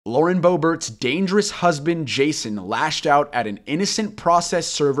Lauren Boebert's dangerous husband Jayson lashed out at an innocent process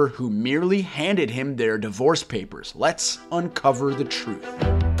server who merely handed him their divorce papers. Let's uncover the truth.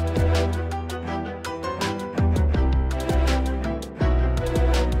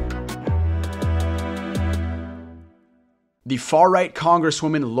 The far-right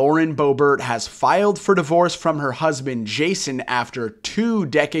Congresswoman Lauren Boebert has filed for divorce from her husband Jayson after 2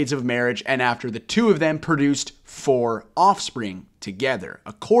 decades of marriage and after the two of them produced 4 offspring together.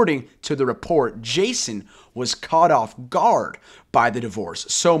 According to the report, Jayson was caught off guard by the divorce,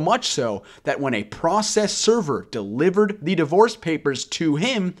 so much so that when a process server delivered the divorce papers to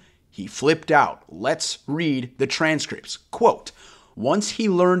him, he flipped out. Let's read the transcripts. Quote, "Once he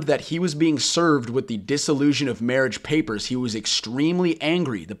learned that he was being served with the dissolution of marriage papers, he was extremely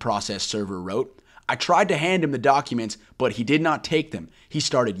angry," the process server wrote. "I tried to hand him the documents, but he did not take them. He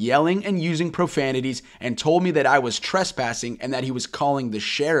started yelling and using profanities and told me that I was trespassing and that he was calling the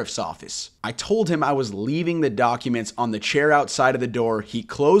sheriff's office. I told him I was leaving the documents on the chair outside of the door. He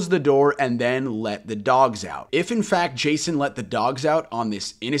closed the door and then let the dogs out." If in fact Jayson let the dogs out on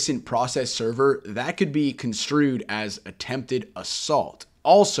this innocent process server, that could be construed as attempted assault.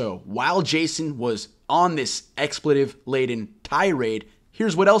 Also, while Jayson was on this expletive-laden tirade,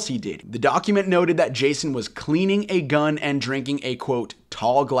 here's what else he did. The document noted that Jayson was cleaning a gun and drinking a, quote,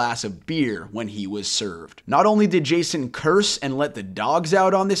 tall glass of beer when he was served. Not only did Jayson curse and let the dogs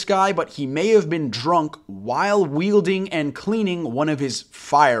out on this guy, but he may have been drunk while wielding and cleaning one of his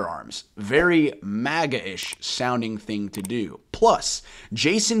firearms. Very MAGA-ish sounding thing to do. Plus,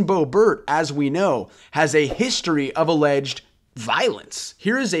 Jayson Boebert, as we know, has a history of alleged violence.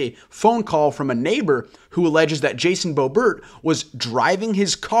 Here is a phone call from a neighbor who alleges that Jayson Boebert was driving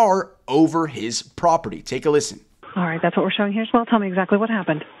his car over his property. Take a listen. All right, that's what we're showing here as well. Tell me exactly what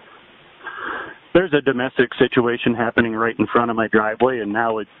happened. There's a domestic situation happening right in front of my driveway, and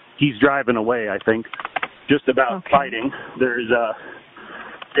now he's driving away, I think, just about fighting.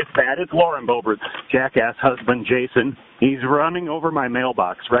 It's bad. It's Lauren Boebert's jackass husband, Jayson. He's running over my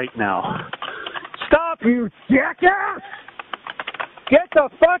mailbox right now. Stop, you jackass! Get the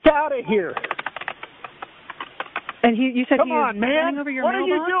fuck out of here! And you said Come he on, was man. running over your What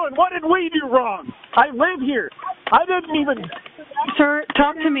mailbox? are you doing? What did we do wrong? I live here. I didn't even... Sir,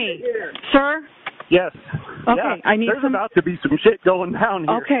 talk to me. Sir? Yes. Okay, Yeah. I need There's about to be some shit going down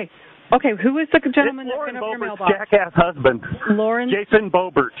here. Okay, who is the gentleman it's that's Lauren been over your Boebert's mailbox? jackass husband. Lauren? Jayson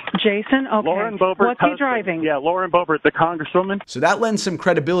Boebert. Jayson? Okay. Lauren Boebert's What's he husband. driving? Yeah, Lauren Boebert, the congresswoman. So that lends some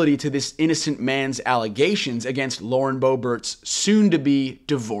credibility to this innocent man's allegations against Lauren Boebert's soon-to-be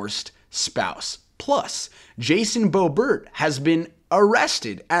divorced spouse. Plus, Jayson Boebert has been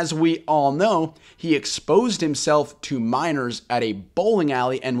arrested. As we all know, he exposed himself to minors at a bowling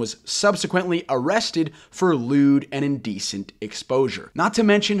alley and was subsequently arrested for lewd and indecent exposure. Not to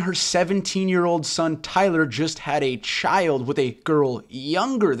mention her 17-year-old son Tyler just had a child with a girl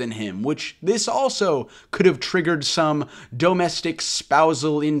younger than him, which this also could have triggered some domestic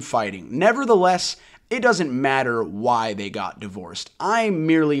spousal infighting. Nevertheless, it doesn't matter why they got divorced. I'm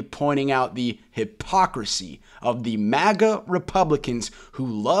merely pointing out the hypocrisy of the MAGA Republicans who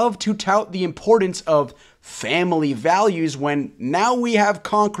love to tout the importance of family values when now we have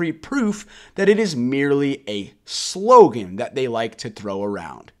concrete proof that it is merely a slogan that they like to throw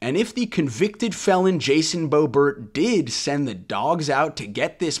around. And if the convicted felon Jayson Boebert did send the dogs out to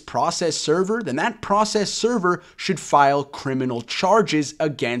get this process server, then that process server should file criminal charges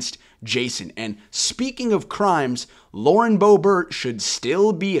against Jayson. And speaking of crimes, Lauren Boebert should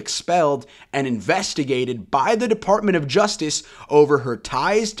still be expelled and investigated by the Department of Justice over her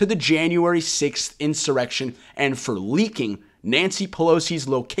ties to the January 6th insurrection and for leaking Nancy Pelosi's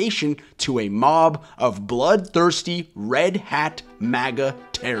location to a mob of bloodthirsty red hat MAGA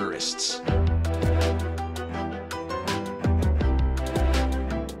terrorists.